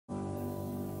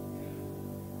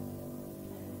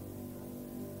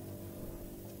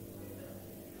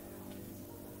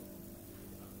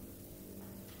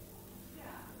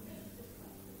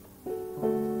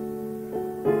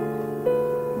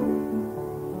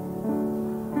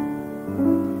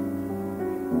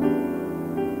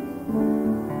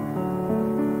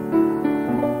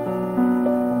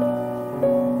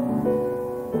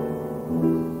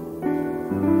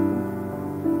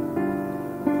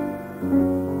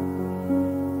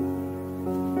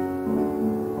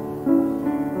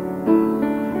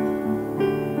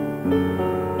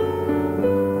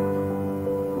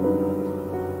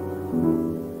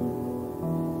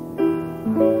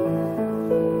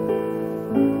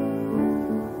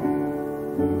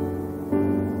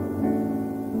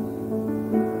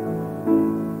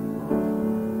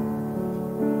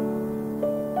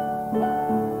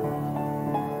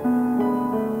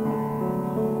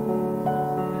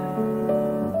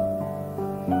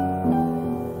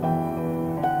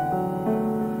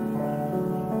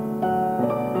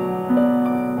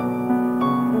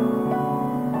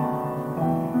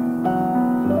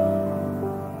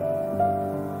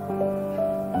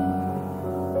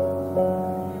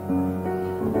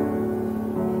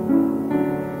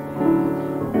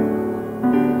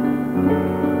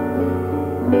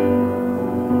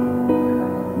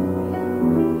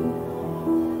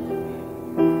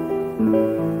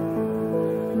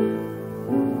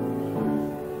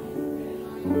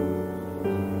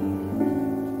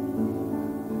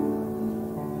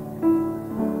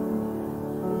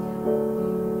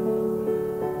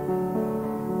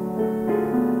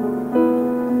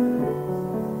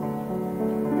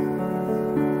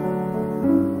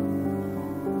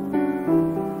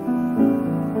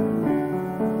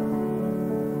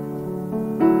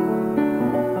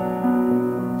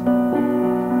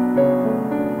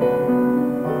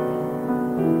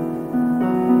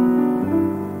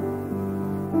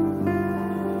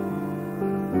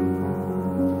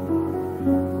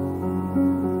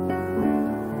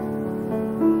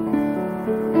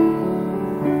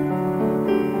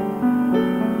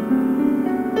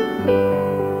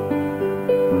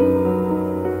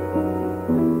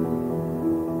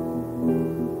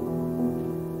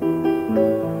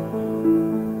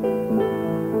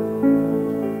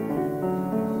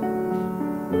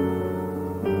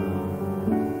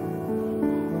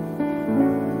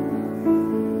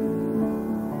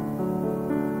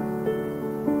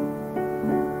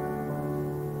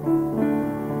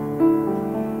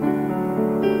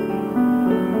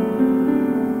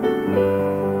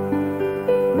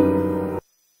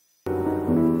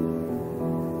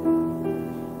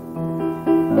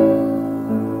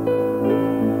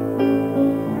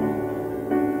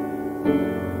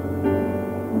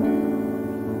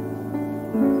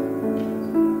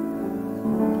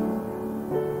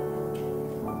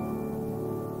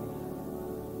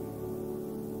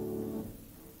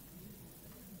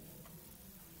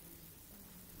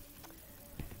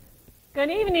Good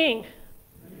evening.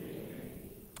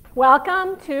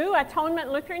 Welcome to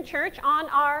Atonement Lutheran Church on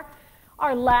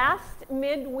our last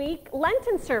midweek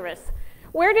Lenten service.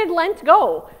 Where did Lent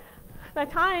go? The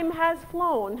time has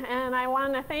flown, and I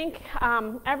want to thank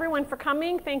everyone for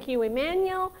coming. Thank you,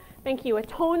 Emmanuel. Thank you,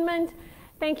 Atonement.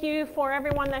 Thank you for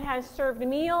everyone that has served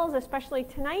meals, especially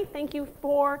tonight. Thank you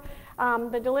for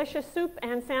the delicious soup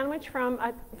and sandwich from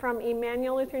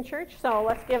Emmanuel Lutheran Church. So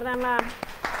let's give them a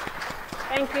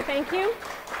thank you, thank you.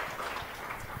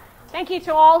 Thank you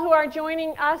to all who are joining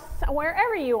us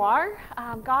wherever you are.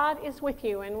 God is with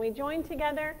you, and we join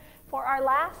together for our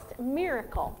last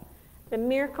miracle, the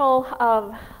miracle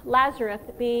of Lazarus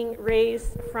being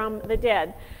raised from the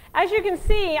dead. As you can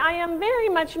see, I am very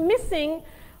much missing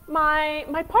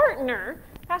my partner.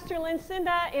 Pastor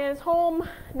Lucinda is home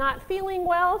not feeling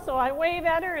well, so I wave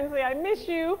at her and say, I miss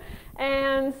you.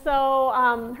 And so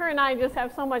her and I just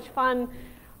have so much fun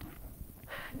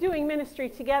doing ministry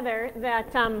together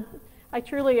that I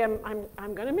truly am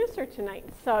I'm going to miss her tonight.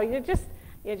 So you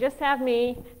just have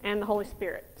me and the Holy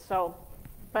Spirit. So,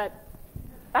 but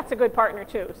that's a good partner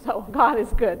too. So God is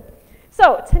good.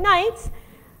 So tonight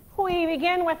we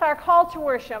begin with our call to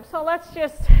worship. So let's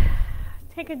just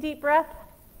take a deep breath.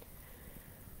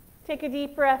 Take a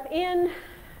deep breath in.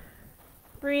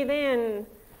 Breathe in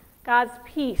God's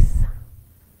peace.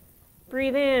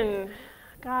 Breathe in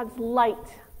God's light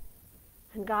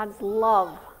and God's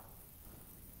love.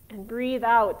 And breathe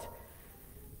out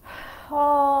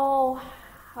all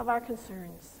of our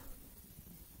concerns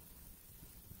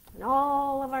and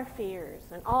all of our fears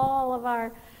and all of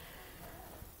our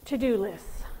to-do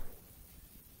lists.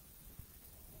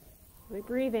 We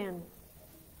breathe in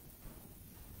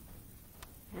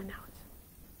and out.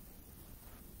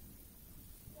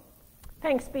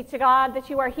 Thanks be to God that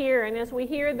you are here, and as we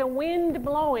hear the wind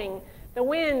blowing, the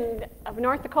wind of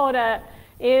North Dakota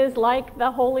is like the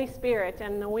Holy Spirit,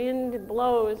 and the wind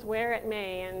blows where it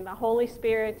may, and the Holy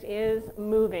Spirit is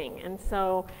moving. And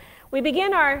so we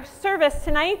begin our service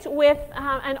tonight with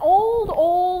an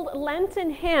old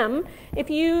Lenten hymn.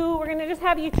 We're going to just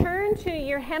have you turn to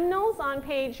your hymnals on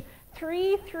page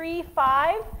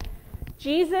 335.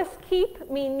 Jesus,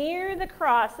 Keep Me Near the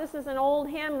Cross. This is an old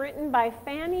hymn written by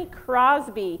Fanny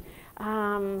Crosby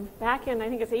back in, I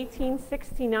think it's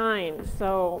 1869.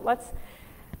 So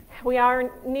we are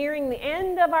nearing the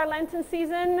end of our Lenten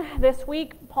season. This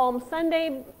week, Palm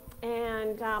Sunday,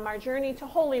 and our journey to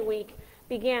Holy Week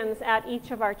begins at each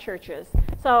of our churches.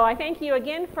 So I thank you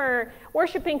again for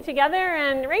worshiping together,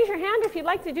 and raise your hand if you'd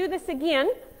like to do this again.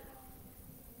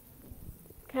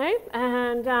 Okay,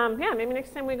 and maybe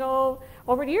next time we go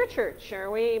over to your church,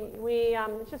 or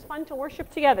it's just fun to worship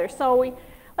together. So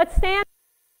let's stand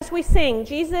as we sing,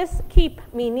 Jesus,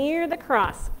 Keep Me Near the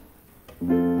Cross.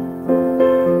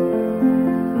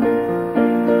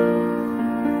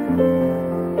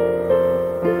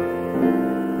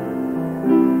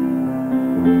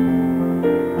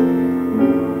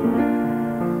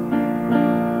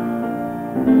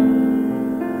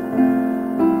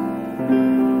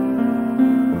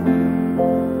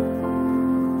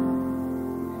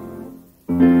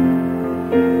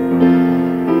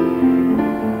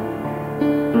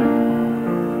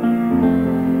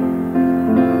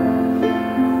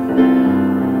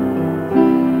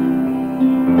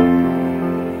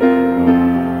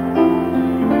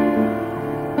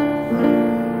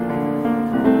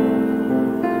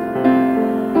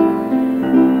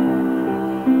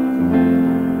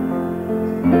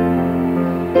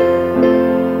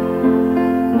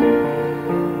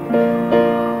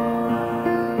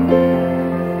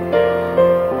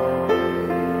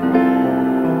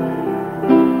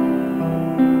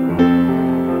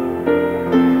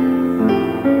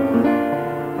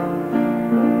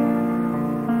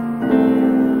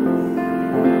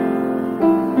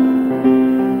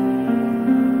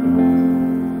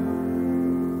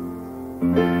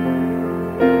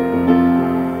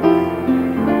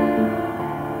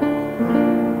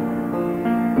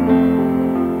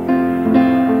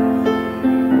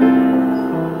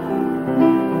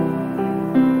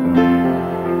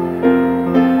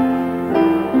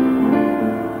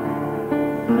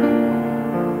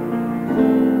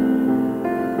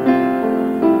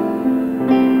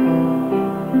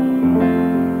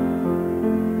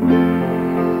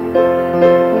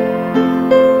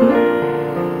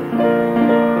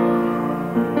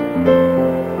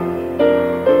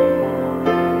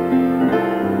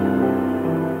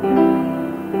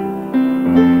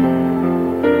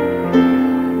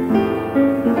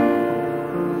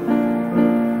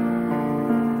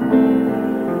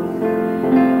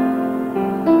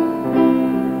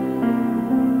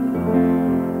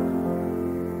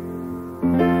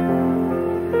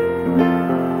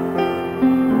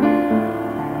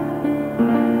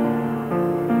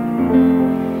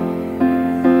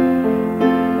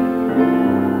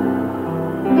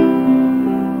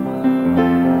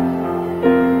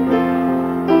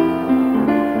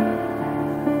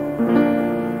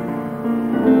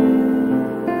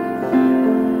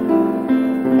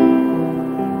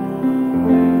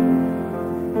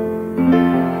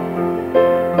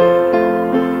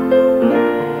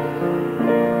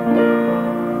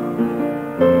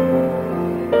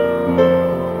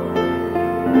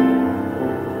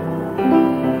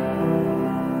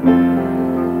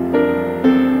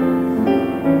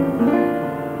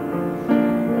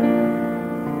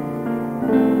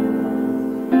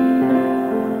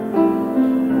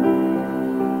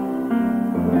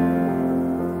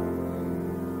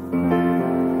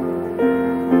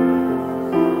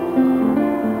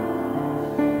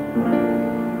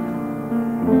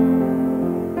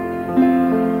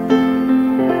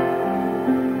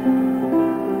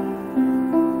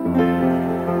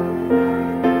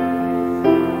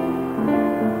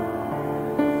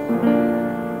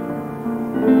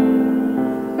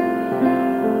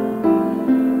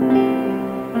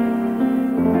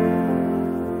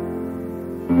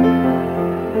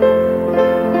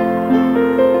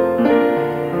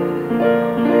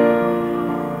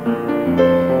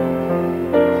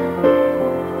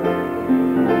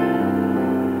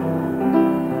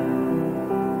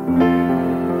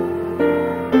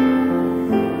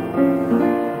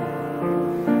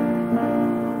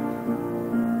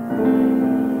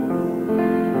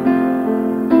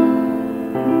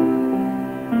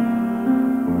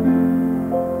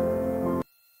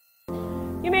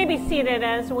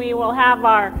 we will have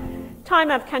our time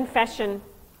of confession.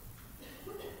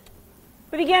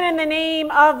 We begin in the name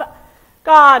of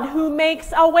God, who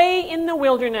makes a way in the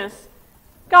wilderness.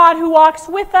 God, who walks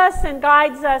with us and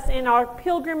guides us in our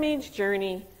pilgrimage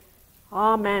journey.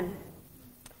 Amen.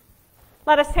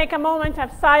 Let us take a moment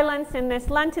of silence in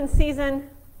this Lenten season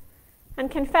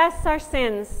and confess our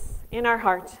sins in our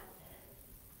heart.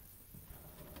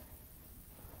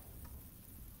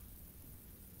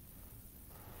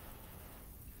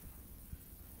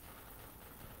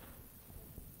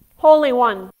 Holy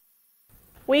One,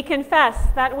 we confess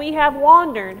that we have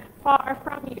wandered far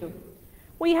from you.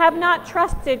 We have not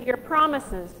trusted your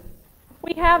promises.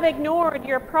 We have ignored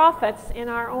your prophets in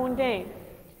our own day.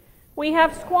 We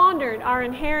have squandered our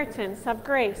inheritance of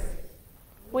grace.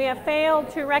 We have failed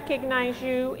to recognize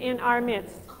you in our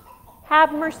midst.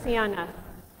 Have mercy on us.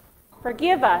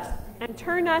 Forgive us and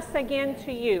turn us again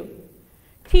to you.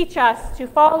 Teach us to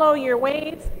follow your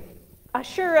ways.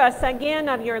 Assure us again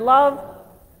of your love.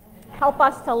 Help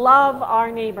us to love our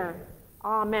neighbor.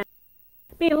 Amen.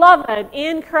 Beloved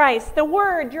in Christ, the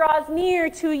word draws near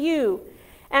to you,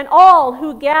 and all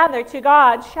who gather to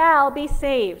God shall be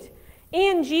saved.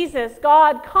 In Jesus,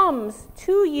 God comes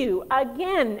to you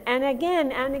again and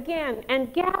again and again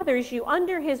and gathers you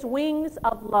under his wings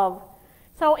of love.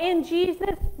 So in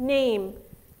Jesus' name,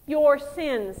 your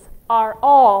sins are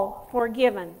all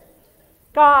forgiven.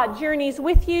 God journeys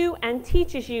with you and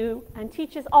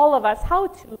teaches all of us how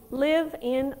to live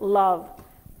in love.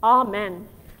 Amen.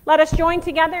 Let us join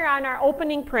together on our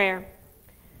opening prayer.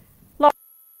 Lord,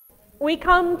 we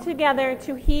come together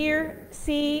to hear,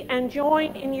 see, and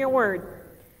join in your word.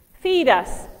 Feed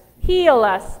us, heal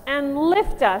us, and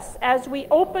lift us as we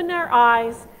open our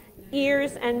eyes,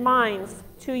 ears, and minds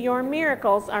to your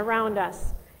miracles around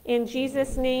us. In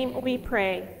Jesus' name we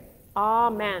pray.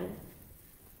 Amen.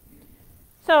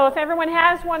 So if everyone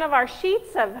has one of our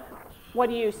sheets of what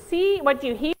do you see, what do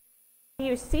you hear, what do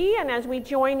you see, and as we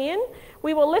join in,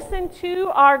 we will listen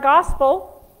to our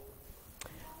gospel.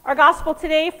 Our gospel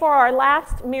today for our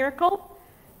last miracle,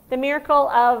 the miracle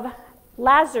of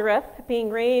Lazarus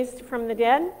being raised from the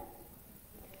dead,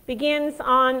 begins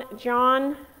on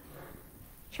John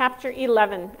chapter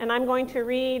 11. And I'm going to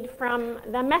read from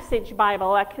the Message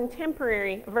Bible, a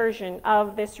contemporary version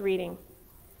of this reading.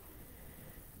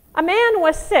 A man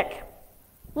was sick,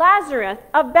 Lazarus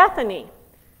of Bethany,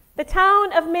 the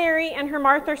town of Mary and her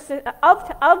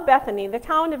of Bethany, the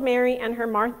town of Mary and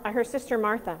her sister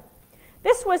Martha.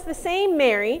 This was the same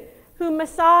Mary who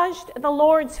massaged the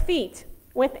Lord's feet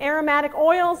with aromatic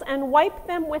oils and wiped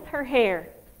them with her hair.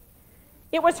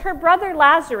 It was her brother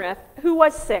Lazarus who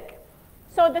was sick.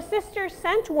 So the sisters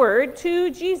sent word to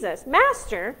Jesus,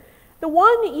 "Master, the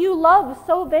one you love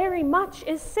so very much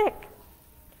is sick."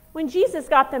 When Jesus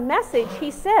got the message,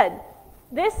 he said,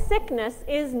 "This sickness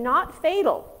is not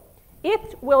fatal.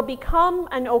 It will become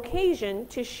an occasion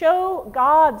to show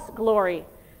God's glory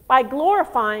by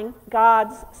glorifying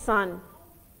God's Son."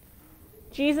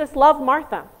 Jesus loved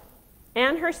Martha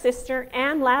and her sister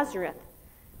and Lazarus.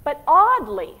 But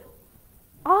oddly,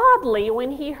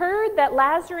 when he heard that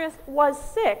Lazarus was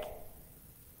sick,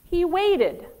 he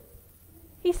waited.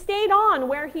 He stayed on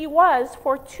where he was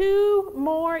for 2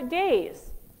 more days.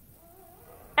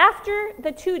 After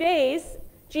the 2 days,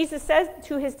 Jesus said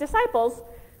to his disciples,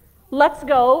 "Let's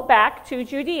go back to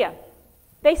Judea."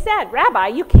 They said, "Rabbi,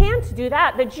 you can't do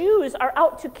that. The Jews are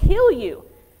out to kill you,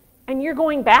 and you're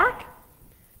going back?"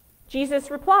 Jesus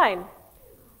replied,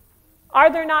 "Are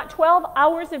there not 12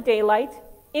 hours of daylight?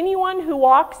 Anyone who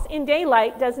walks in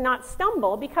daylight does not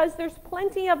stumble because there's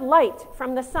plenty of light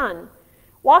from the sun.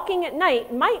 Walking at night,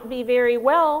 he might very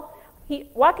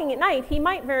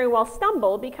well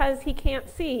stumble because he can't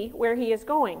see where he is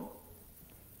going."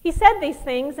 He said these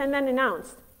things and then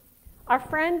announced, "Our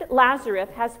friend Lazarus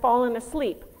has fallen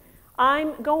asleep.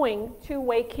 I'm going to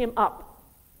wake him up."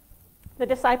 The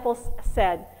disciples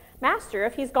said, "Master,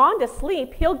 if he's gone to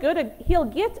sleep, he'll get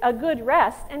a good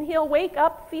rest and he'll wake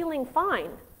up feeling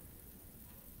fine."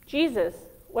 Jesus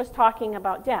was talking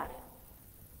about death,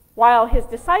 while his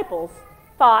disciples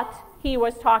thought he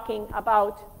was talking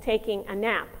about taking a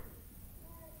nap.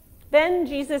 Then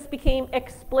Jesus became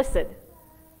explicit.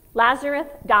 Lazarus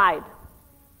died.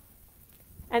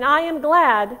 And I am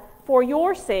glad for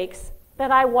your sakes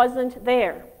that I wasn't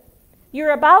there.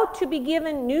 You're about to be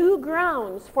given new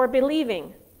grounds for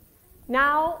believing.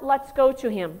 Now let's go to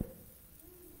him.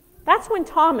 That's when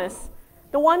Thomas,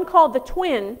 the one called the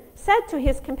twin, said to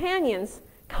his companions,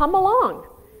 "Come along.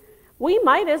 We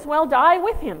might as well die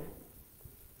with him."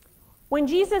 When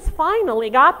Jesus finally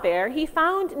got there, he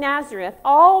found Nazareth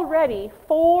already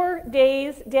 4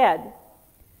 days dead.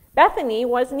 Bethany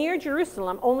was near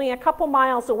Jerusalem, only a couple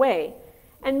miles away,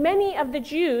 and many of the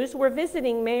Jews were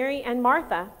visiting Mary and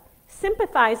Martha,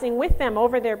 sympathizing with them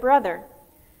over their brother.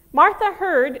 Martha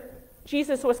heard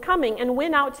Jesus was coming and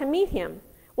went out to meet him,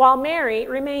 while Mary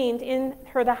remained in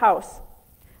the house.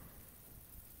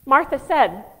 Martha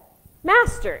said,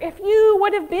 "Master, if you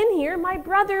would have been here, my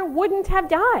brother wouldn't have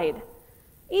died.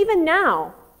 Even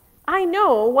now, I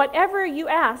know whatever you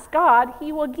ask God,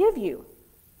 he will give you."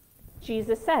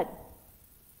 Jesus said,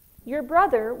 "Your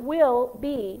brother will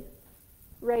be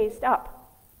raised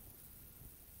up."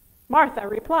 Martha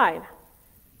replied,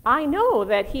 "I know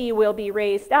that he will be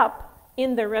raised up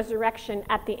in the resurrection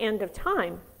at the end of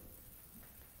time."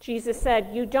 Jesus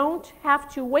said, "You don't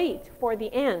have to wait for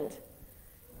the end.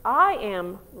 I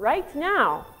am right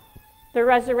now the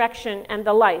resurrection and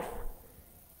the life.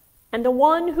 And the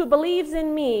one who believes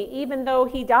in me, even though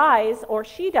he dies or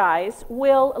she dies,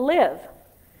 will live.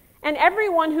 And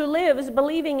everyone who lives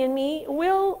believing in me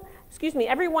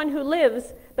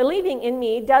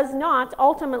does not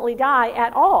ultimately die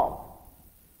at all.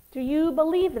 Do you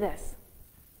believe this?"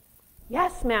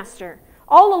 "Yes, Master.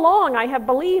 All along I have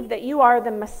believed that you are the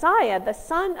Messiah, the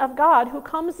Son of God who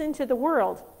comes into the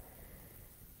world."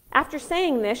 After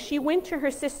saying this, she went to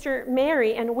her sister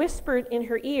Mary and whispered in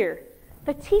her ear,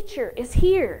 "The teacher is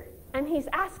here, and he's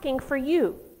asking for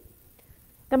you."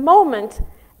 The moment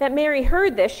that Mary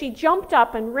heard this, she jumped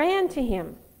up and ran to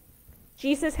him.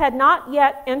 Jesus had not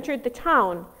yet entered the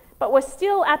town, but was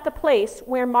still at the place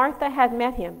where Martha had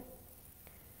met him.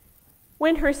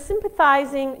 When her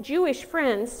sympathizing Jewish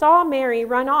friends saw Mary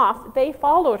run off, they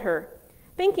followed her,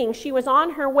 thinking she was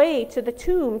on her way to the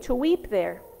tomb to weep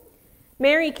there.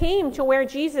 Mary came to where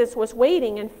Jesus was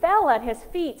waiting and fell at his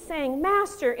feet, saying,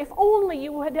 "Master, if only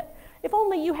you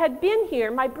had been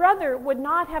here, my brother would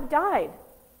not have died."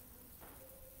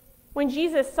 When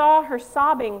Jesus saw her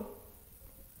sobbing,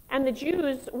 and the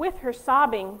Jews with her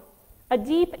sobbing, a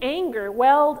deep anger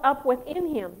welled up within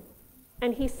him,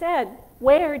 and he said,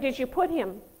 "Where did you put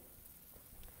him?"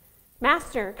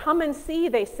 "Master, come and see,"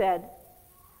 they said.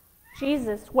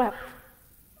 Jesus wept.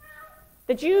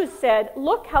 The Jews said,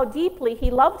 "Look how deeply he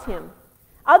loved him."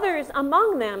 Others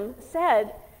among them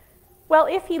said, "Well,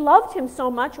 if he loved him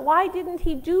so much, why didn't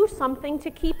he do something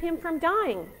to keep him from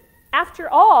dying? After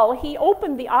all, he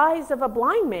opened the eyes of a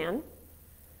blind man."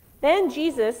 Then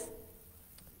Jesus,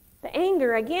 the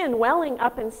anger again welling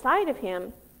up inside of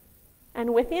him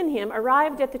and within him,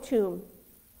 arrived at the tomb.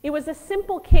 It was a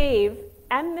simple cave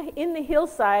in the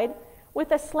hillside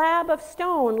with a slab of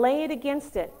stone laid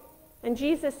against it. And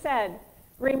Jesus said,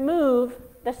 "Remove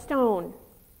the stone."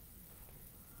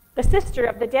 The sister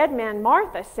of the dead man,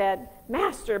 Martha, said,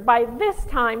 "Master, by this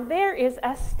time there is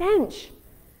a stench.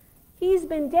 He's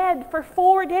been dead for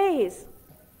 4 days."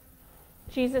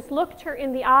 Jesus looked her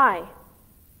in the eye.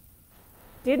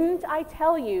 "Didn't I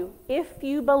tell you, if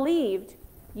you believed,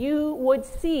 you would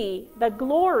see the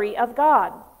glory of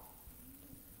God?"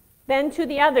 Then to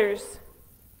the others,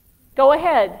 "Go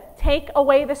ahead, take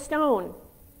away the stone."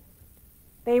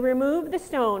 They removed the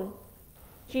stone.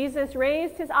 Jesus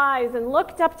raised his eyes and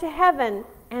looked up to heaven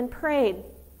and prayed,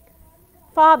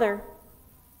 "Father,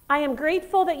 I am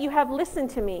grateful that you have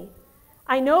listened to me.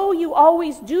 I know you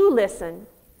always do listen,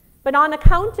 but on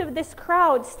account of this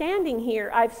crowd standing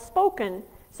here, I've spoken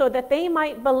so that they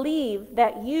might believe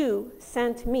that you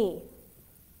sent me."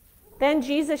 Then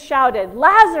Jesus shouted,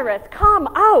 "Lazarus, come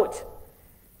out!"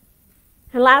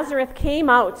 And Lazarus came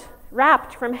out,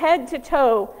 wrapped from head to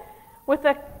toe with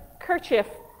a kerchief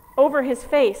over his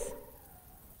face.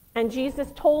 And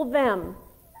Jesus told them,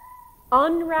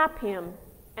 "Unwrap him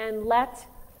and let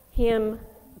him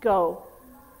go."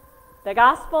 The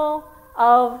gospel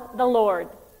of the Lord.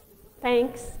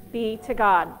 Thanks be to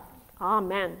God.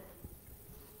 Amen.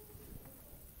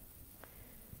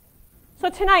 So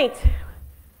tonight,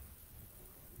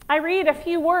 I read a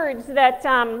few words that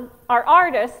our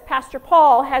artist, Pastor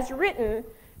Paul, has written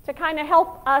to kind of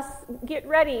help us get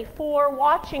ready for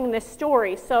watching this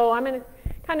story. So I'm going to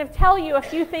kind of tell you a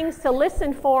few things to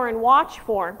listen for and watch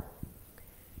for.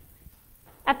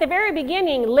 At the very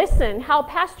beginning, listen how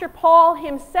Pastor Paul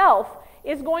himself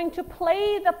is going to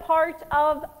play the part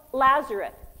of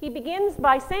Lazarus. He begins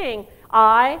by saying,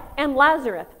 "I am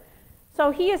Lazarus."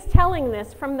 So he is telling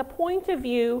this from the point of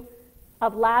view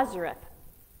of Lazarus.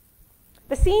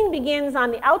 The scene begins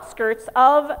on the outskirts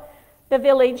of the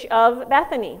village of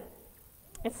Bethany.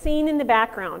 It's seen in the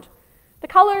background. The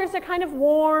colors are kind of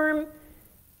warm,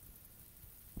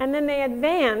 and then they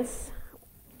advance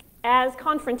as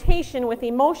confrontation with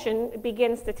emotion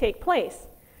begins to take place.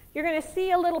 You're going to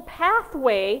see a little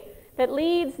pathway that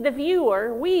leads the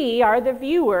viewer, we are the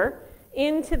viewer,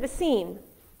 into the scene.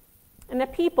 And the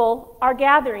people are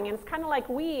gathering, and it's kind of like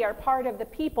we are part of the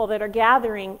people that are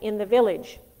gathering in the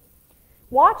village.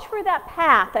 Watch for that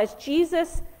path as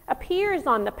Jesus appears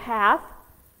on the path,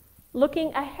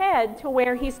 looking ahead to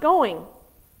where he's going.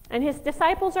 And his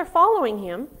disciples are following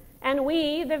him, and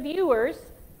we, the viewers,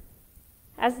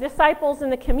 as disciples in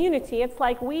the community, it's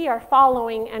like we are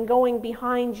following and going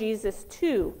behind Jesus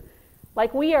too,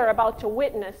 like we are about to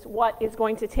witness what is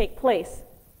going to take place.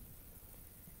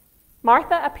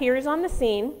 Martha appears on the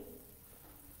scene.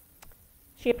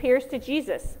 She appears to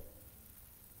Jesus.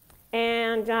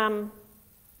 And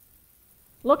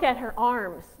look at her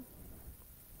arms.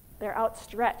 They're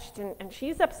outstretched, and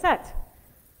she's upset.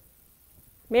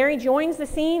 Mary joins the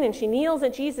scene, and she kneels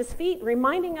at Jesus' feet,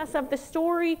 reminding us of the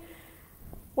story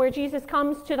where Jesus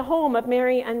comes to the home of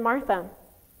Mary and Martha.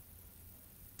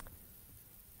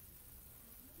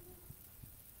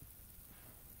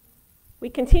 We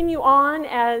continue on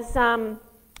as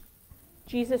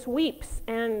Jesus weeps,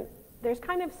 and there's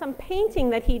kind of some painting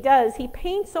that he does. He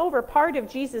paints over part of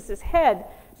Jesus' head,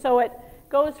 so it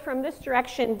goes from this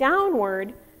direction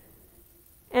downward,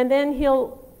 and then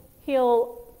he'll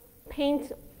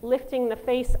paint lifting the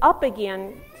face up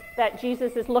again, that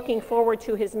Jesus is looking forward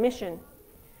to his mission.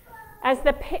 As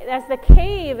the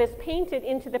cave is painted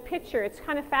into the picture, it's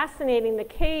kind of fascinating. The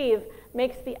cave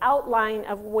makes the outline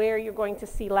of where you're going to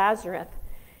see Lazarus.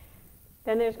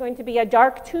 Then there's going to be a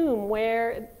dark tomb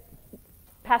where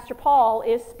Pastor Paul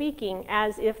is speaking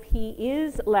as if he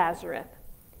is Lazarus.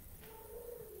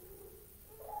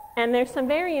 And there's some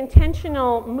very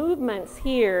intentional movements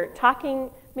here,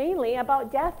 talking mainly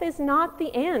about death is not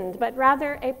the end, but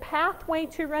rather a pathway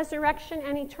to resurrection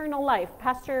and eternal life.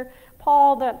 Pastor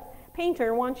Paul, the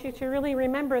painter, wants you to really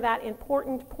remember that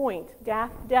important point.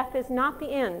 Death is not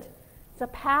the end. It's a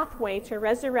pathway to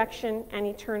resurrection and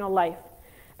eternal life.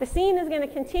 The scene is going to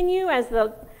continue as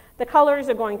the colors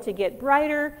are going to get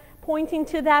brighter, pointing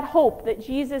to that hope that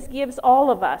Jesus gives all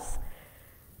of us.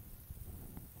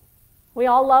 We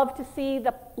all love to see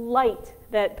the light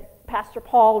that Pastor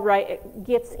Paul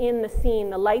gets in the scene.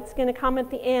 The light's going to come at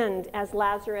the end as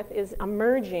Lazarus is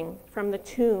emerging from the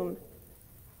tomb.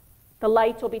 The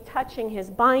light will be touching his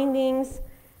bindings,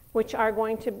 which are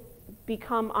going to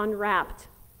become unwrapped.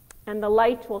 And the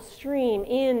light will stream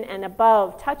in and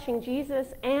above, touching Jesus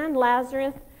and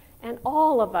Lazarus and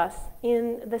all of us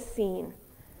in the scene.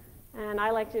 And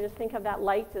I like to just think of that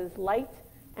light as light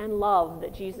and love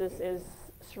that Jesus is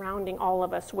surrounding all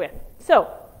of us with.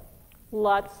 So,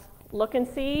 let's look and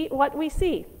see what we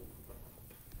see.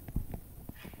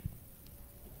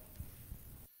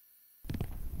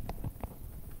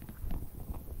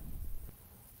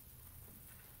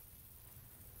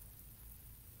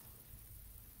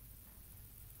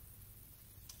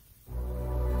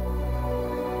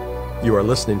 You are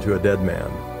listening to a dead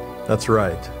man. That's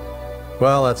right.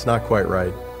 Well, that's not quite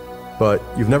right. But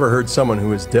you've never heard someone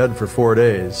who is dead for 4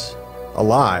 days,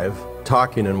 alive,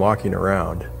 talking and walking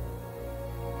around.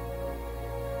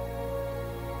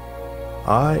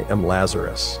 I am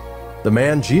Lazarus, the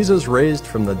man Jesus raised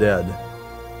from the dead.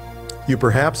 You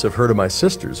perhaps have heard of my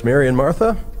sisters, Mary and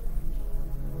Martha?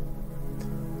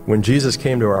 When Jesus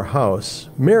came to our house,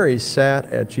 Mary sat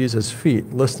at Jesus'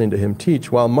 feet listening to him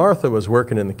teach while Martha was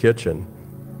working in the kitchen.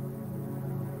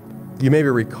 You maybe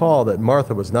recall that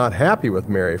Martha was not happy with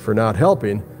Mary for not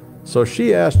helping, so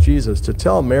she asked Jesus to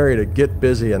tell Mary to get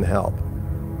busy and help.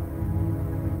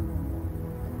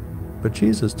 But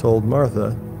Jesus told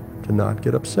Martha to not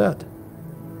get upset,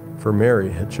 for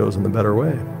Mary had chosen the better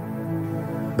way.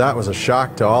 That was a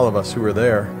shock to all of us who were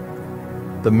there.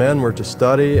 The men were to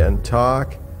study and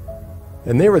talk,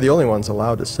 and they were the only ones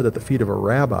allowed to sit at the feet of a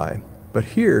rabbi. But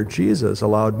here, Jesus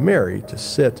allowed Mary to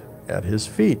sit at his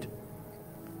feet,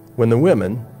 when the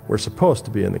women were supposed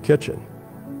to be in the kitchen.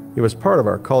 It was part of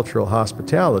our cultural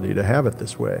hospitality to have it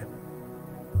this way.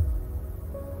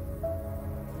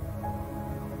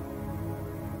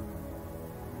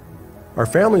 Our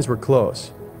families were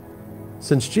close.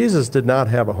 Since Jesus did not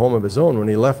have a home of his own when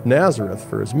he left Nazareth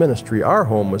for his ministry, our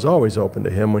home was always open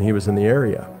to him when he was in the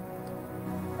area.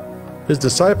 His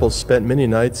disciples spent many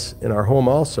nights in our home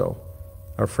also.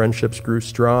 Our friendships grew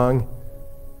strong.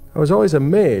 I was always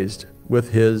amazed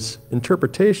with his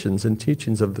interpretations and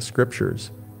teachings of the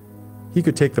Scriptures. He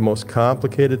could take the most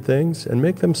complicated things and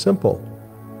make them simple.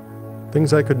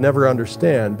 Things I could never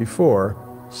understand before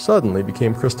suddenly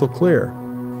became crystal clear.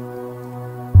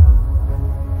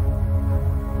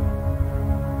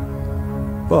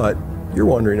 But you're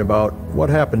wondering about what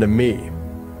happened to me.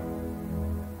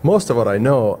 Most of what I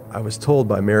know, I was told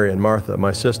by Mary and Martha,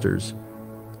 my sisters.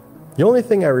 The only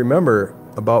thing I remember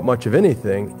about much of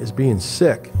anything is being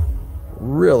sick,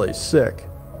 really sick.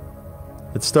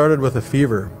 It started with a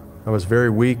fever. I was very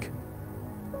weak.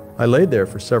 I laid there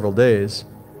for several days,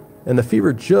 and the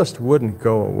fever just wouldn't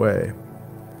go away.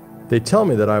 They tell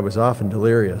me that I was often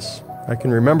delirious. I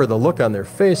can remember the look on their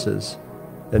faces,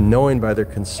 and knowing by their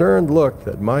concerned look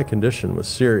that my condition was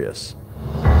serious.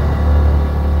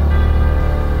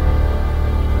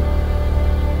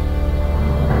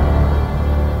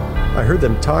 I heard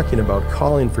them talking about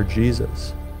calling for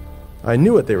Jesus. I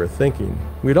knew what they were thinking.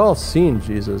 We'd all seen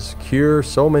Jesus cure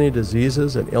so many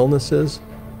diseases and illnesses.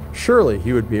 Surely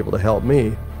he would be able to help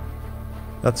me.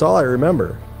 That's all I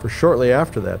remember, for shortly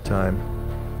after that time,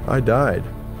 I died.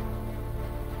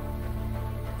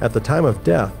 At the time of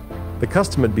death, the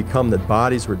custom had become that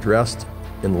bodies were dressed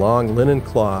in long linen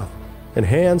cloth, and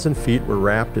hands and feet were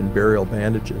wrapped in burial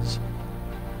bandages.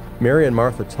 Mary and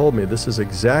Martha told me this is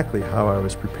exactly how I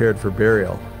was prepared for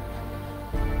burial.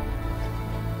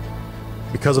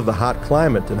 Because of the hot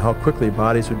climate and how quickly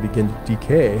bodies would begin to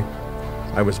decay,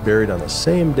 I was buried on the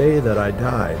same day that I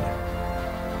died.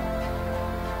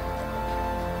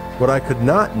 What I could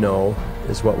not know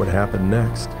is what would happen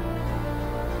next.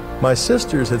 My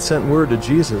sisters had sent word to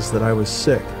Jesus that I was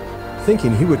sick,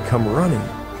 thinking he would come running,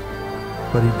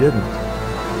 but he didn't.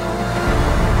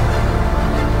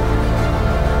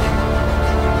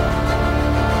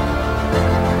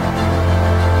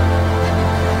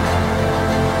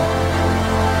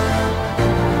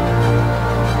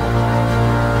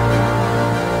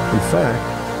 In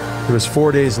fact, it was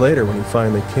 4 days later when he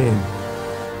finally came.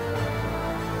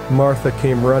 Martha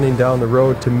came running down the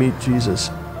road to meet Jesus.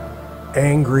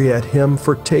 Angry at him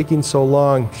for taking so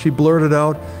long, she blurted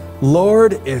out,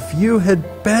 "Lord, if you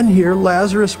had been here,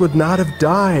 Lazarus would not have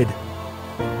died."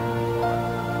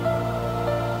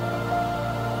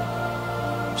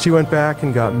 She went back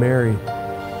and got Mary.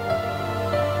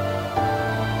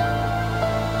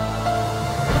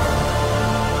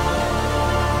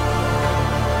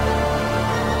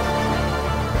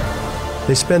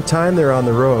 They spent time there on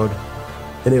the road,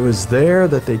 and it was there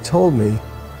that they told me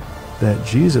that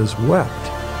Jesus wept.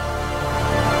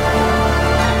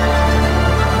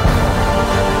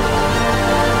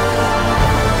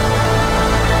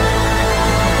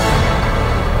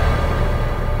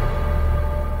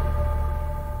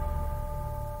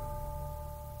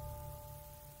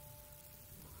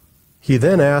 He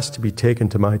then asked to be taken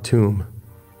to my tomb.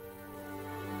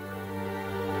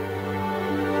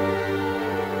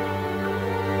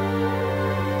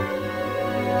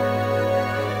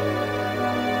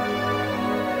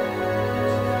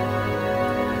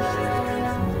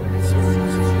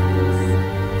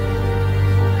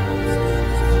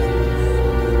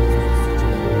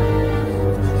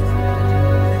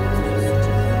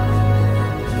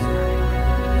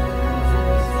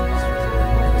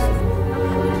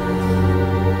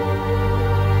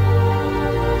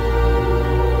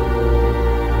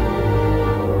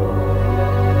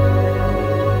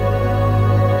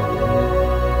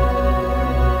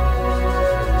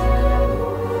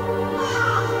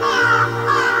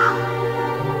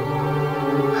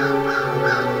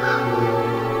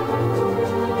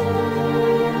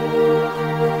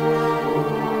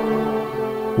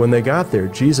 When they got there,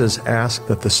 Jesus asked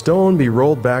that the stone be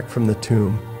rolled back from the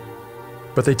tomb.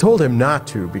 But they told him not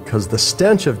to because the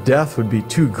stench of death would be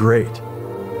too great.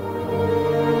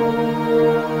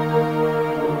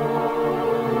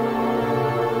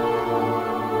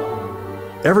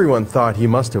 Everyone thought he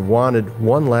must have wanted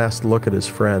one last look at his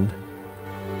friend.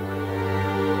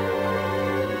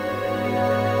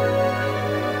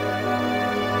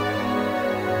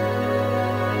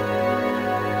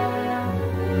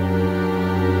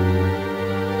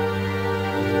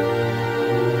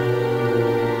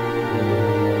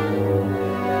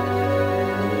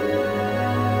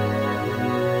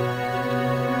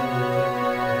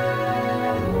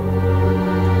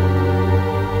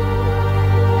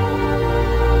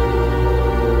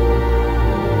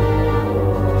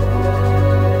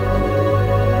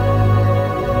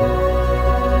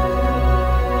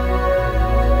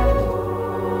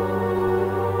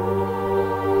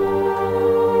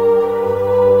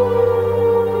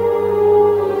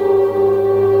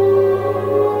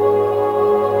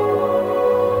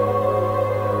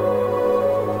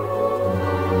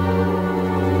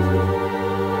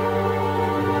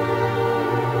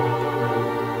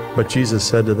 But Jesus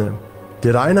said to them,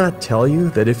 "Did I not tell you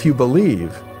that if you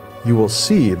believe, you will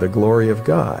see the glory of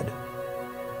God?"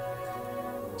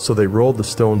 So they rolled the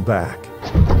stone back.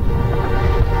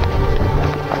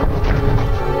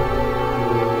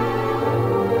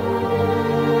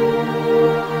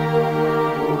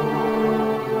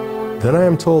 Then I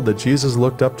am told that Jesus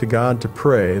looked up to God to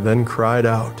pray, then cried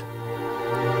out.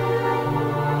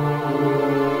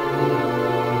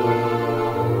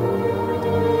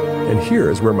 And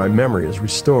here is where my memory is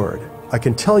restored. I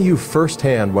can tell you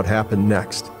firsthand what happened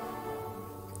next.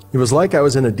 It was like I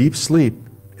was in a deep sleep,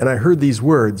 and I heard these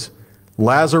words,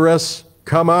 "Lazarus,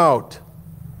 come out."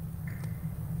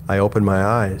 I opened my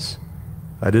eyes.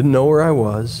 I didn't know where I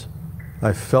was.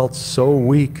 I felt so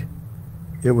weak.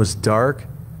 It was dark,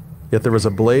 yet there was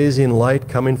a blazing light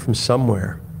coming from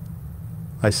somewhere.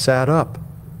 I sat up,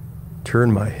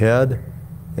 turned my head,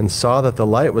 and saw that the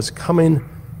light was coming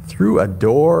through a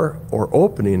door or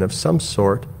opening of some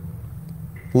sort.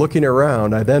 Looking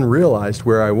around, I then realized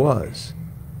where I was.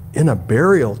 In a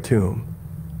burial tomb.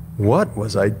 What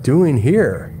was I doing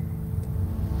here?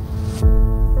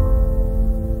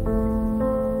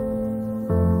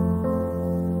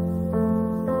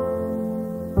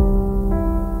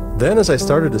 Then as I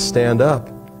started to stand up,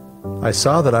 I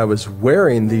saw that I was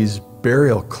wearing these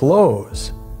burial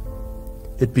clothes.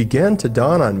 It began to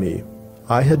dawn on me.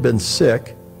 I had been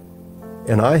sick,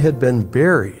 and I had been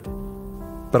buried.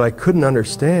 But I couldn't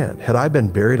understand. Had I been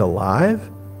buried alive?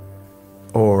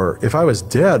 Or if I was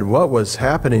dead, what was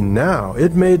happening now?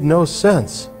 It made no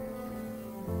sense.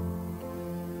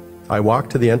 I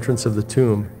walked to the entrance of the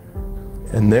tomb,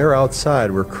 and there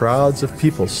outside were crowds of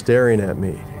people staring at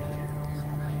me.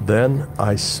 Then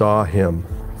I saw him.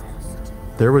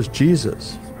 There was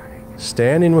Jesus,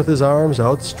 standing with his arms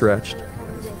outstretched.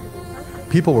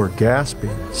 People were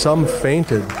gasping. Some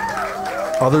fainted.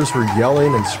 Others were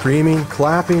yelling and screaming,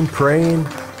 clapping, praying,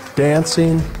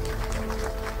 dancing.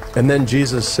 And then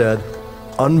Jesus said,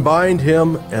 "Unbind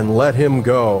him and let him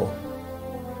go."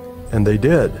 And they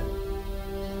did.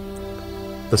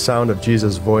 The sound of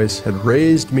Jesus' voice had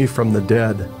raised me from the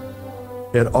dead.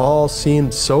 It all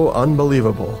seemed so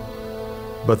unbelievable.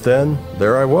 But then,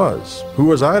 there I was. Who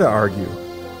was I to argue?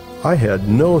 I had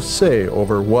no say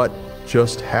over what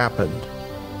just happened.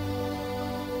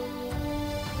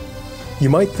 You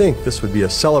might think this would be a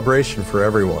celebration for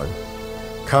everyone.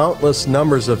 Countless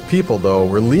numbers of people, though,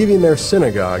 were leaving their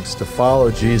synagogues to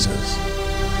follow Jesus.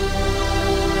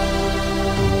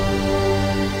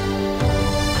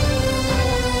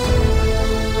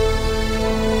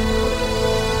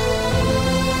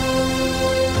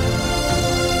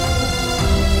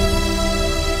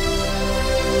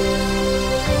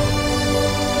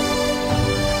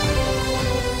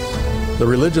 The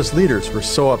religious leaders were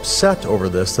so upset over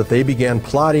this that they began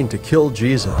plotting to kill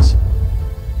Jesus.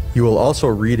 You will also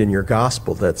read in your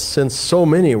gospel that since so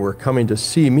many were coming to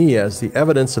see me as the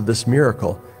evidence of this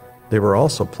miracle, they were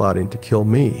also plotting to kill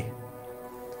me.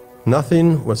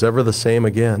 Nothing was ever the same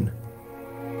again.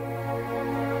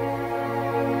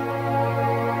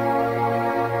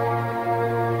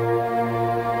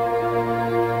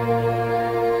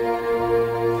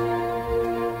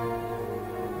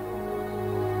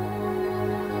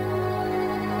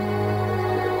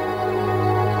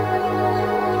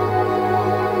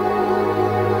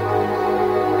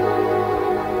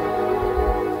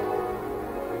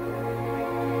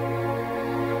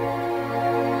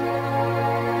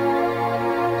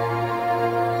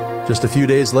 Just a few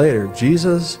days later,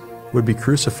 Jesus would be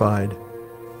crucified.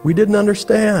 We didn't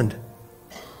understand.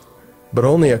 But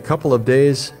only a couple of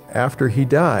days after he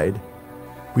died,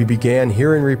 we began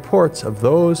hearing reports of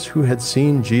those who had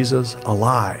seen Jesus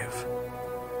alive.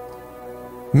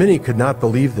 Many could not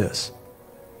believe this,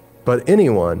 but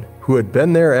anyone who had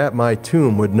been there at my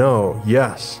tomb would know,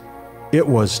 yes, it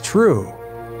was true.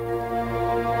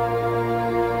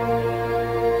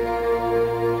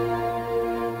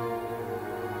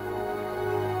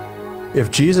 If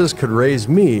Jesus could raise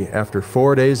me after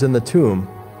 4 days in the tomb,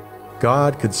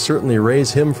 God could certainly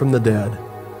raise him from the dead,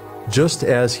 just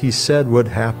as he said would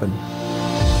happen.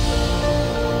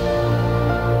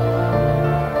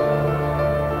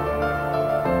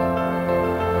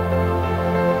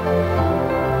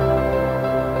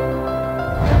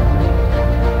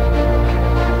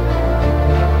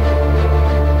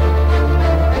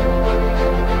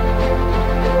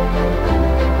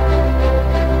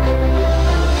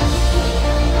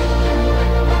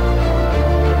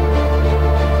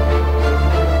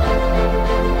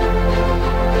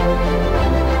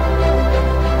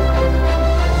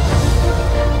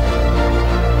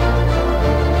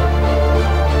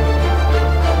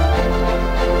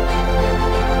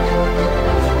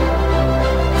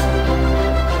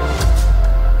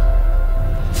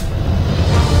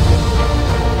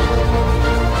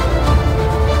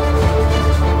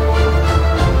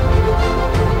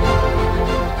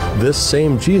 This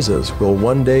same Jesus will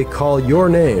one day call your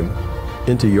name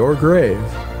into your grave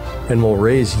and will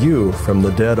raise you from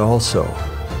the dead also.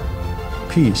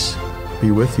 Peace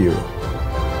be with you.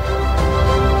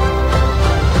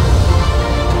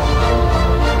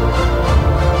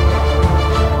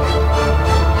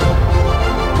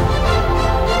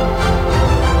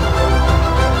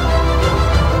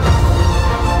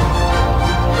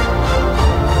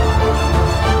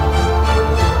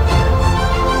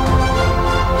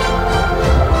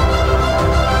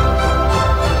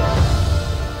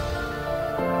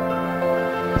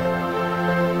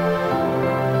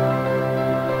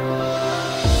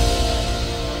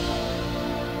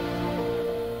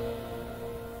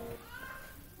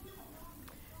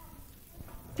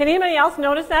 Did anybody else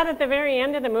notice that at the very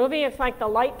end of the movie? It's like the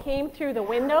light came through the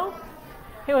window.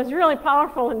 It was really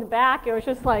powerful in the back. It was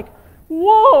just like,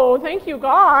 whoa, thank you,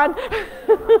 God.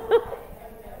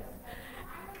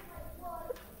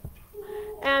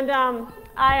 And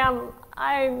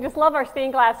I just love our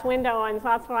stained glass window, and so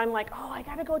that's why I'm like, oh, I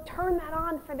got to go turn that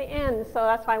on for the end. So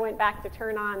that's why I went back to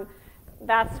turn on.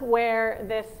 That's where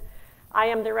this I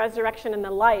am the resurrection and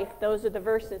the life. Those are the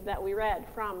verses that we read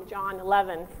from John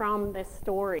 11, from this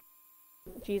story.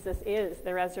 Jesus is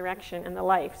the resurrection and the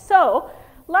life. So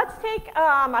let's take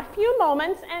a few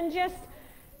moments and just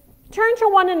turn to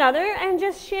one another and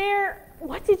just share,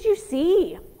 what did you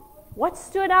see? What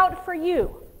stood out for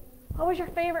you? What was your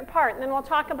favorite part? And then we'll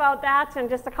talk about that and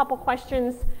just a couple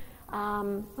questions.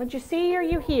 What did you see or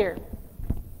you hear?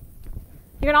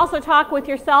 You can also talk with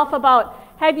yourself about,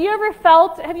 have you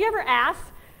ever asked,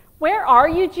 where are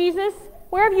you, Jesus?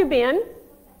 Where have you been?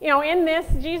 You know, in this,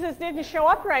 Jesus didn't show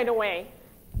up right away.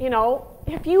 You know,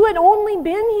 if you had only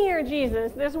been here,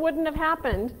 Jesus, this wouldn't have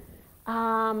happened.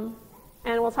 And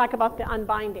we'll talk about the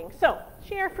unbinding. So,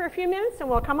 share for a few minutes and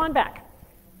we'll come on back.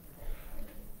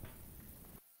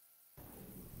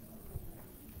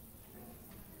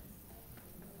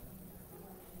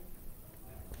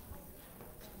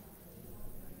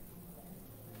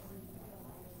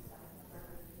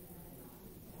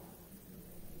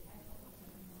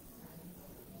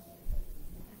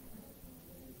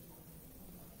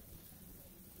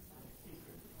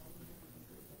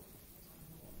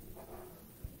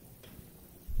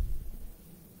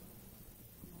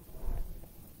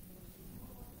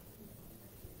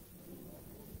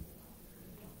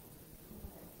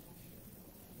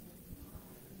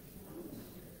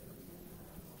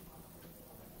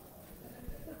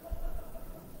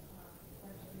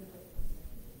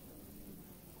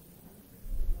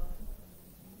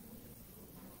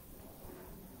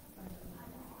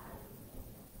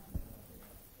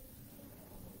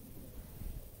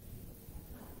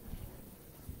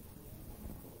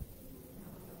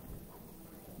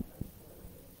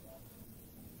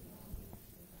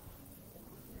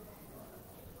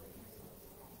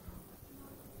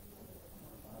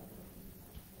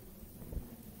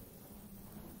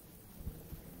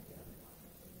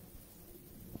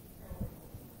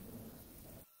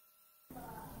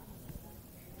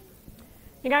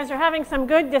 You guys are having some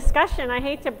good discussion. I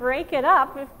hate to break it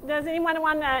up. Does anyone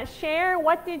want to share?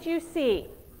 What did you see?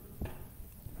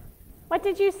 What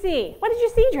did you see? What did you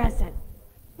see, Dresden?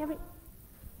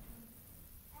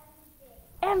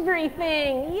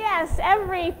 Everything. Yes,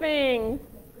 everything.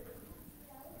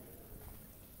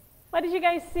 What did you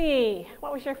guys see?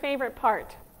 What was your favorite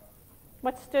part?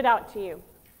 What stood out to you?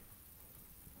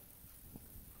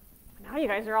 Now you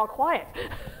guys are all quiet.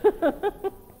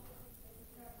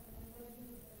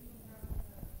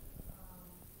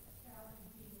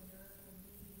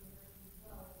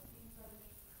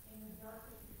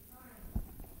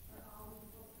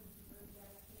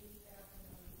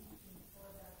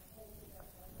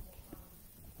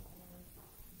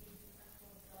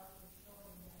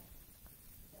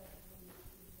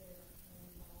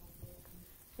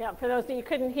 Yeah, for those that you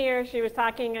couldn't hear, she was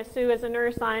talking, Sue is a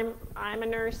nurse, I'm a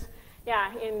nurse.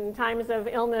 Yeah, in times of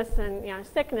illness and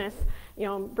sickness,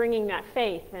 bringing that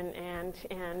faith and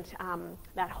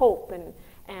that hope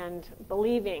and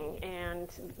believing and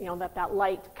that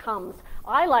light comes.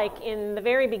 I like in the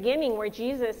very beginning where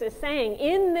Jesus is saying,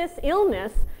 in this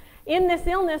illness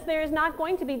there is not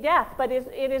going to be death, but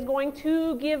it is going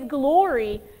to give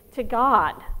glory to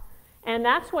God. And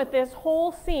that's what this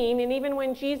whole scene, and even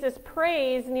when Jesus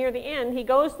prays near the end, he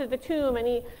goes to the tomb and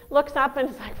he looks up and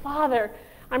is like, Father,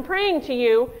 I'm praying to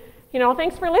you,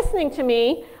 thanks for listening to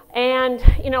me, and,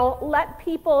 let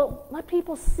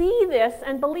people see this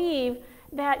and believe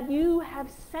that you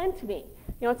have sent me.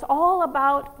 It's all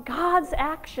about God's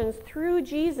actions through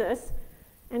Jesus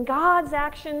and God's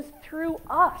actions through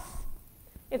us.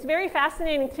 It's very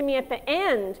fascinating to me at the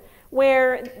end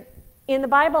where in the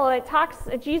Bible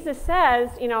Jesus says,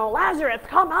 Lazarus,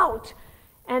 come out.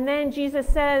 And then Jesus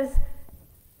says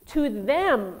to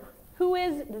them, who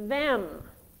is them?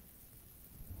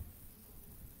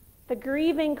 The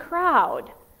grieving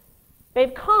crowd.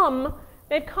 They've come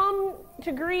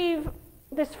to grieve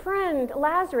this friend,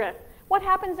 Lazarus. What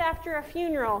happens after a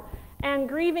funeral and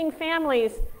grieving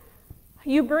families?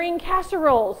 You bring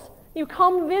casseroles, you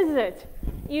come visit,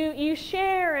 you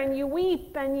share and you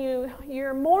weep and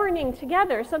you're mourning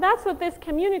together. So that's what this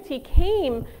community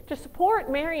came to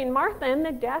support Mary and Martha in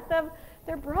the death of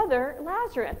their brother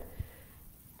Lazarus.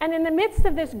 And in the midst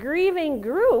of this grieving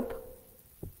group,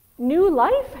 new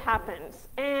life happens.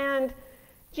 And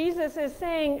Jesus is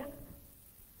saying,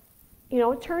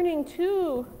 turning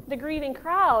to the grieving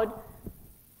crowd,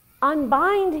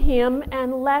 unbind him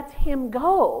and let him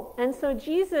go. And so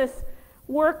Jesus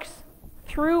works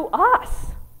through us.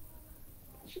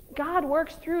 God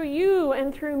works through you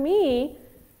and through me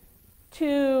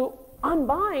to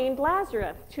unbind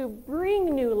Lazarus, to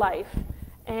bring new life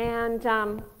and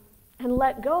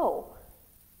let go.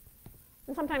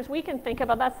 And sometimes we can think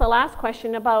about, that's the last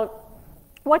question, about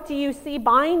what do you see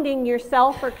binding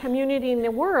yourself or community in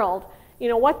the world?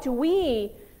 What do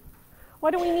we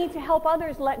need to help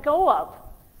others let go of?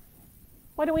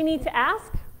 What do we need to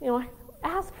ask?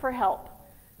 Ask for help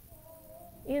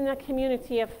in the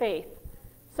community of faith.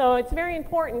 So it's very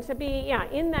important to be,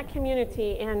 in that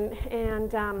community and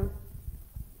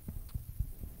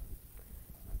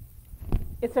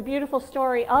it's a beautiful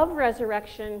story of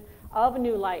resurrection, of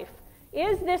new life.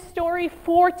 Is this story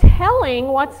foretelling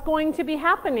what's going to be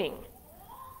happening?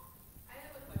 I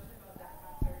have a question about that,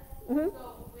 Pastor. Mm-hmm.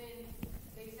 So when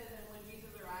they said that when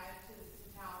Jesus arrived to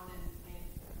town and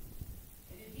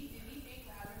did he think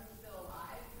Lazarus was still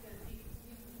alive? Because he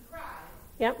cried.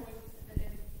 Yep.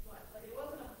 But it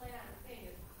wasn't a planned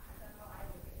thing. That's how I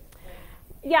look at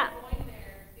it. Yeah. Going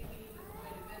there thinking he was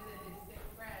going to visit his sick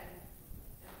friend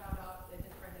and found out that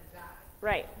his friend had died.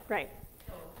 Right.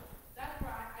 So that's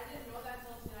where I didn't know that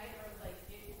until tonight. Where it was like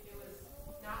it was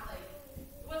not like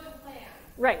it wasn't planned.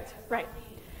 Right.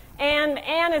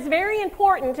 And it's very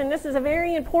important, and this is a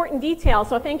very important detail,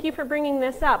 so thank you for bringing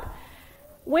this up.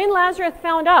 When Lazarus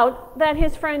found out that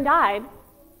his friend died,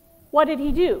 what did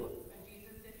he do?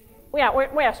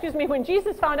 When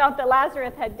Jesus found out that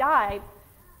Lazarus had died,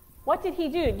 what did he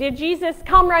do? Did Jesus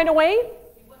come right away?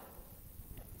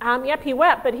 Yep, he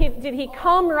wept, but did he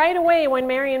come right away when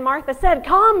Mary and Martha said,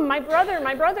 "Come, my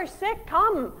brother's sick,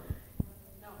 come"?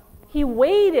 No. He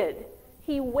waited,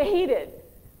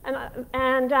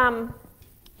 and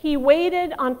he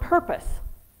waited on purpose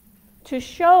to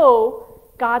show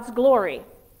God's glory,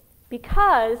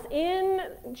 because in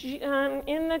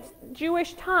the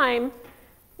Jewish time,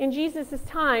 in Jesus'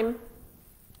 time,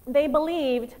 they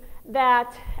believed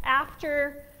that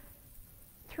after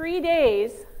 3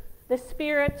 days, the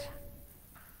spirit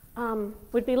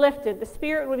would be lifted. The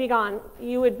spirit would be gone.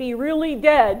 You would be really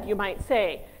dead, you might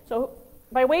say. So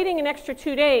by waiting an extra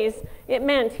 2 days, it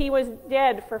meant he was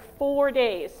dead for 4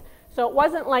 days. So it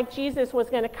wasn't like Jesus was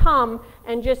going to come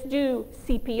and just do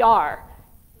CPR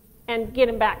and get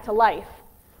him back to life.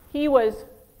 He was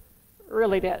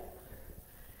really dead.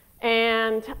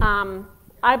 And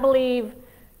I believe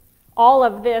all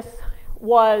of this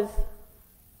was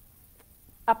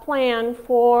a plan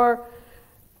for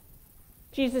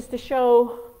Jesus to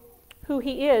show who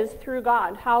he is through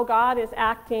God, how God is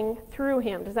acting through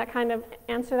him. Does that kind of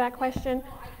answer that question?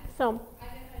 I never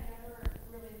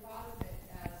really thought of it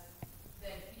as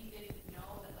that he didn't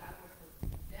know that Lazarus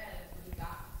was dead when he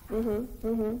got to town.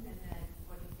 And then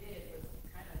what he did was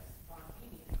kind of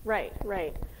spontaneous.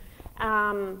 Right.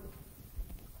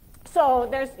 So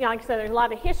there's, like I said, there's a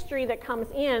lot of history that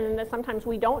comes in that sometimes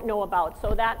we don't know about.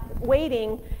 So that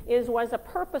waiting was a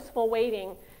purposeful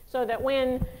waiting, so that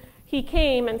when he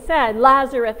came and said,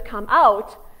 "Lazarus, come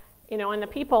out," and the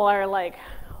people are like,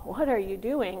 "What are you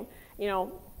doing?"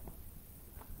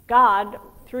 God,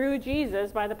 through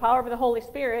Jesus, by the power of the Holy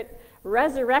Spirit,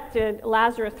 resurrected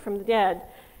Lazarus from the dead.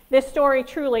 This story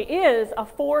truly is a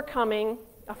foretelling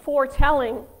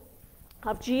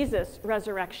of Jesus'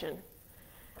 resurrection.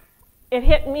 It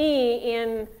hit me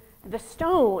in the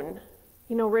stone.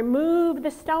 Remove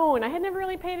the stone. I had never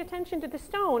really paid attention to the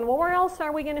stone. Well, where else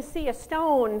are we going to see a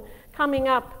stone coming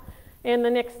up in the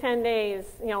next 10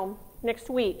 days, next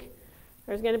week?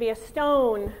 There's going to be a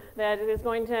stone that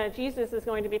Jesus is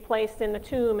going to be placed in the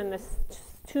tomb, and this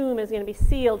tomb is going to be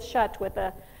sealed shut with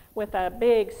a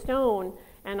big stone.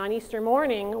 And on Easter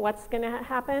morning, what's going to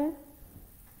happen?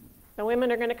 The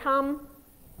women are going to come,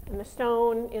 and the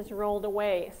stone is rolled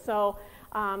away. So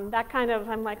that kind of,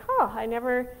 I'm like,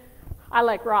 I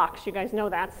like rocks, you guys know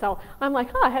that. So I'm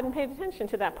like, I hadn't paid attention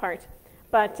to that part.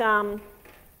 But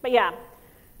But yeah,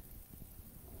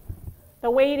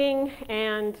 the waiting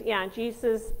and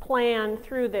Jesus' plan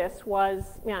through this was,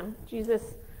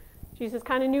 Jesus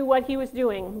kind of knew what he was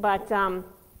doing. But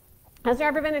has there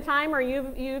ever been a time where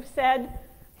you've said,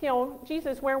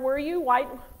 Jesus, where were you?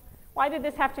 Why did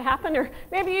this have to happen? Or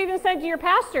maybe you even said to your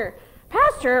pastor,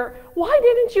 why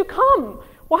didn't you come?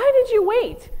 Why did you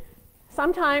wait?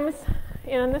 Sometimes,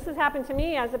 and this has happened to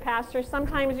me as a pastor,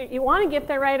 sometimes you want to get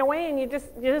there right away and you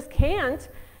just can't.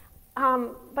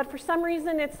 But for some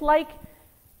reason, it's like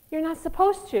you're not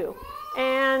supposed to.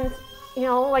 And,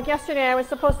 like yesterday, I was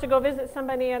supposed to go visit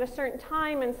somebody at a certain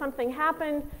time and something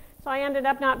happened, so I ended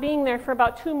up not being there for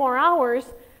about 2 more hours,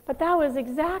 but that was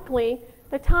exactly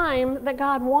the time that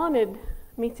God wanted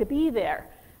me to be there.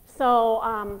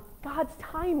 So God's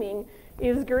timing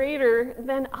is greater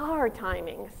than our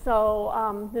timing.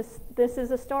 So this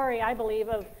is a story, I believe,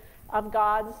 of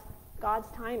God's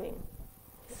timing.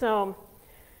 So,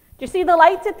 do you see the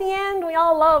light at the end? We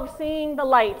all love seeing the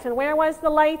light. And where was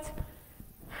the light?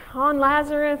 On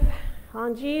Lazarus,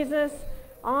 on Jesus,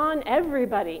 on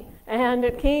everybody. And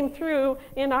it came through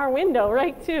in our window,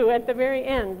 right, too, at the very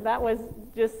end. That was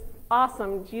just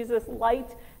awesome. Jesus'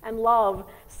 light and love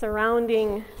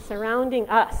surrounding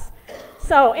us.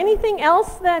 So, anything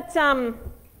else that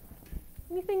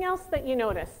you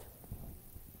noticed?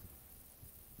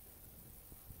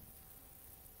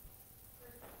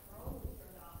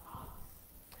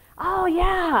 Oh,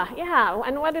 yeah.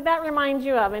 And what did that remind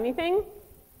you of? Anything?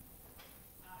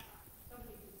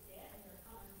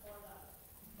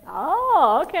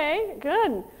 Oh, okay,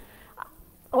 good.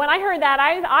 When I heard that,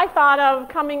 I thought of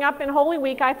coming up in Holy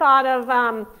Week, I thought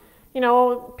of,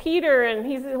 Peter,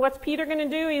 and what's Peter going to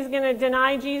do? He's going to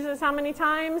deny Jesus how many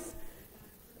times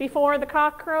before the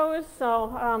cock crows?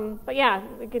 So, but yeah,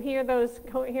 we could hear those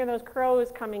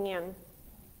crows coming in.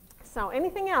 So,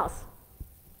 anything else?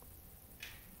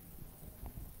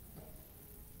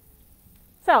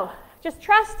 So, just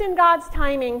trust in God's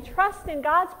timing. Trust in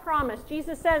God's promise.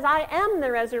 Jesus says, I am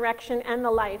the resurrection and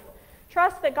the life.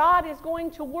 Trust that God is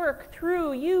going to work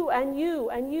through you and you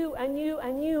and you and you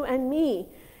and you and me.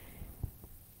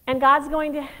 And God's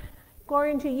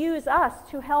going to use us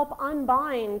to help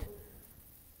unbind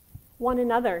one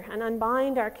another and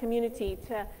unbind our community.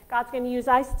 God's going to use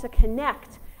us to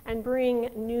connect and bring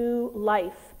new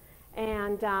life.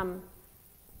 And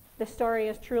the story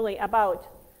is truly about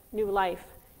new life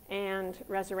and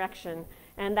resurrection.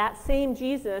 And that same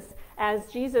Jesus, as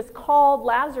Jesus called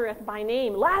Lazarus by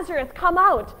name, Lazarus, come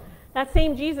out! That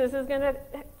same Jesus is going to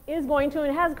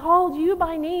and has called you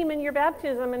by name in your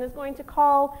baptism and is going to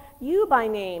call you by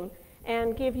name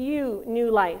and give you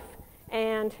new life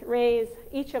and raise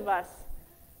each of us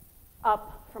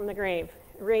up from the grave,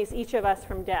 raise each of us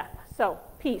from death. So,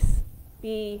 peace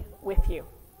be with you.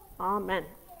 Amen.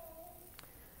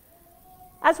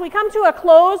 As we come to a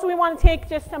close, we want to take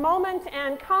just a moment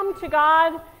and come to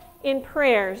God in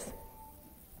prayers.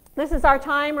 This is our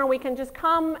time where we can just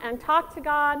come and talk to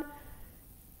God.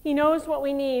 He knows what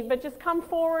we need, but just come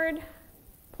forward,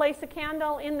 place a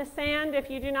candle in the sand. If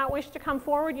you do not wish to come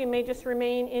forward, you may just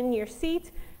remain in your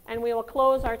seat, and we will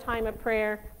close our time of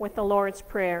prayer with the Lord's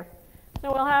Prayer.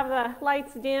 So we'll have the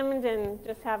lights dimmed and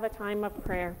just have a time of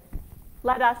prayer.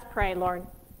 Let us pray, Lord.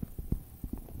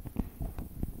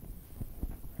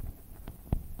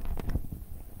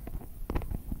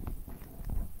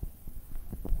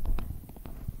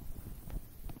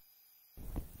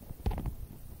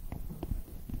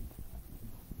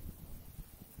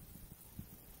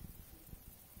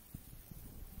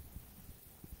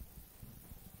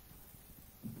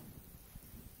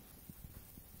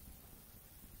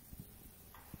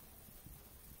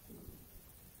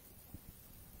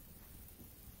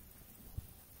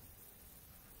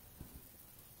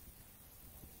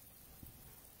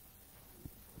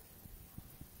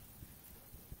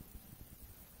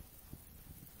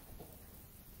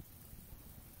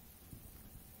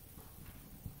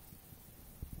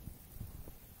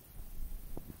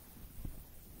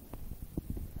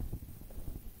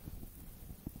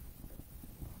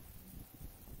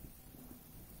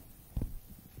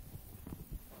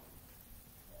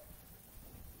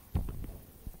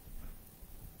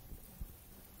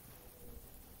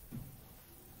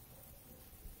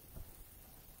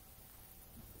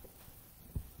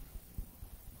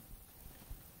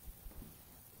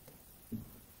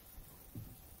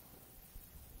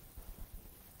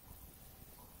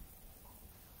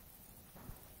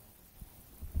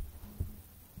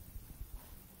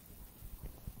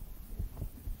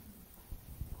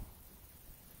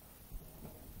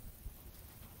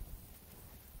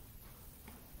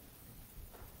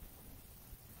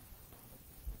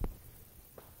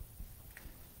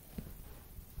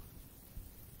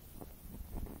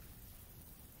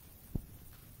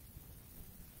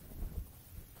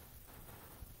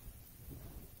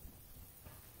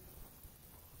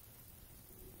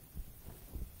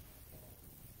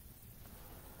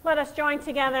 let us join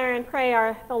together and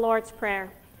pray the Lord's Prayer.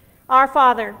 Our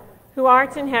Father, who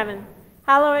art in heaven,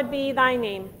 hallowed be thy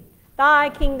name. Thy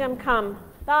kingdom come,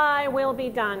 thy will be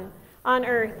done, on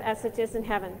earth as it is in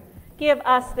heaven. Give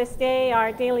us this day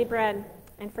our daily bread,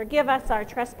 and forgive us our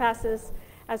trespasses,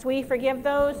 as we forgive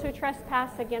those who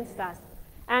trespass against us.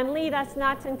 And lead us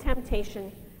not in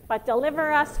temptation, but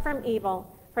deliver us from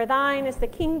evil. For thine is the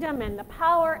kingdom and the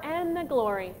power and the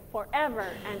glory forever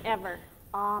and ever.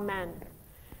 Amen.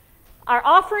 Our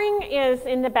offering is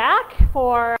in the back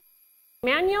for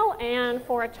Emmanuel and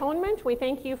for Atonement. We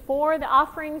thank you for the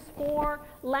offerings for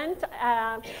Lent.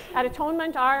 At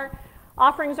Atonement, our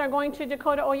offerings are going to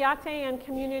Dakota Oyate and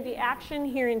Community Action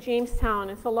here in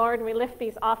Jamestown. And so, Lord, we lift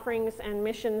these offerings and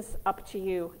missions up to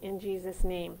you in Jesus'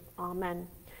 name. Amen.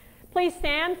 Please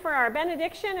stand for our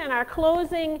benediction and our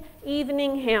closing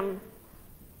evening hymn.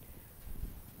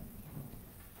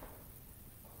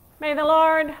 May the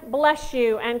Lord bless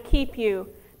you and keep you.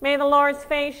 May the Lord's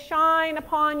face shine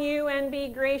upon you and be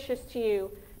gracious to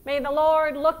you. May the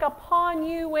Lord look upon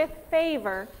you with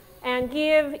favor and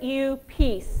give you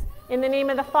peace. In the name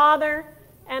of the Father,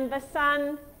 and the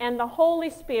Son, and the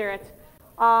Holy Spirit.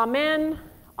 Amen,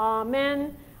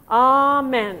 amen,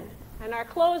 amen. And our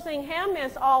closing hymn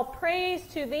is All Praise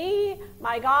to Thee,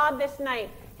 My God, This Night.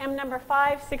 Hymn number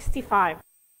 565.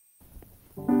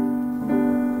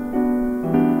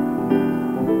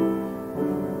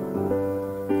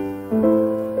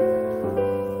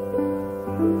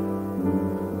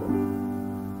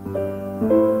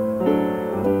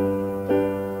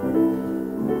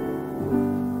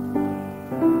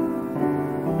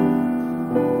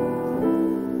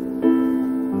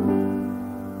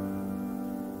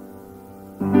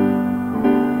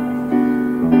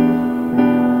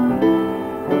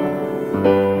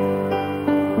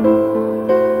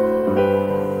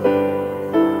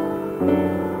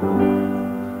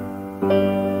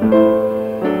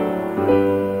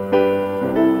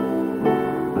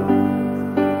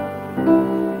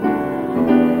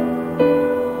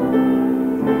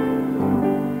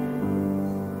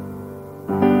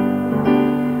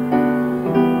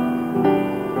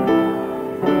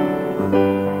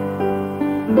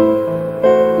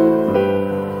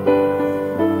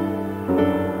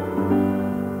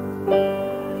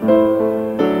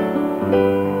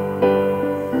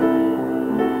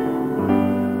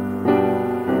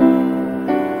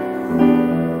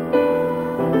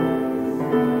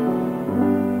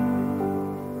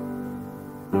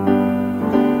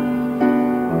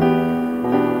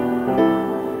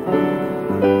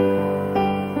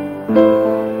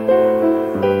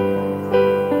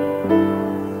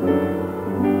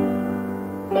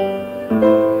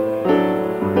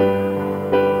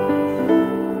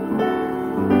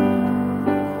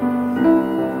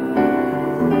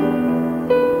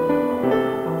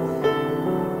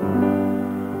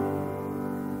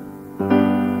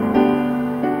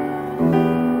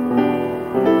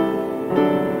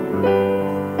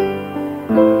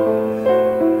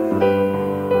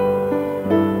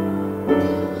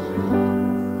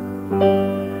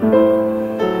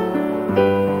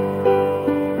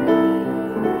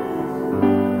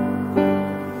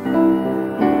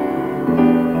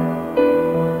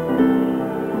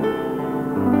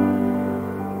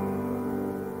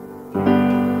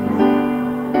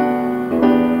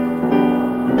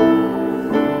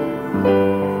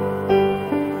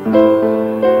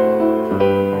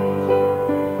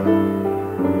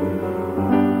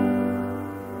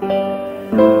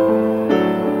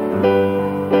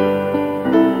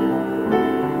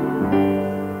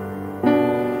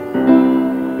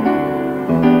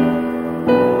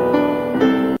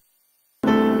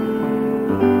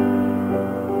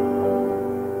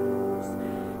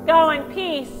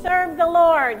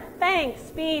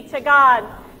 Thanks be to God.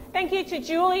 Thank you to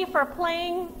Julie for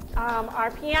playing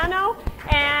our piano.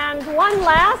 And one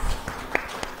last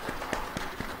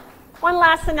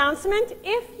announcement.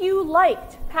 If you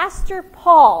liked Pastor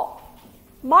Paul,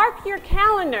 mark your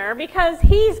calendar because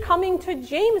he's coming to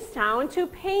Jamestown to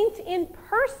paint in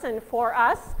person for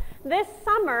us this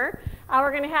summer.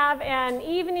 We're going to have an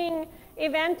evening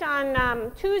event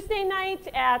on Tuesday night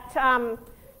at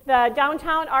the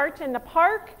Downtown Art in the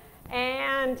Park.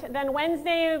 And then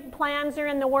Wednesday, plans are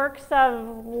in the works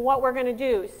of what we're going to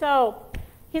do. So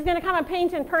he's going to come and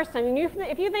paint in person. And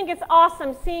if you think it's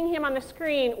awesome seeing him on the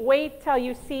screen, wait till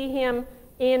you see him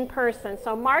in person.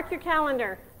 So mark your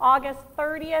calendar, August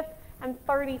 30th and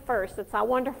 31st. It's a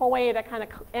wonderful way to kind of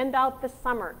end out the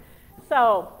summer.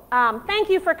 So thank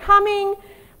you for coming.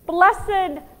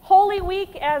 Blessed Holy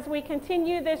Week as we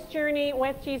continue this journey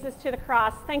with Jesus to the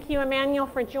cross. Thank you, Emmanuel,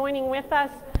 for joining with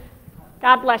us.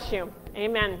 God bless you.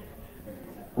 Amen.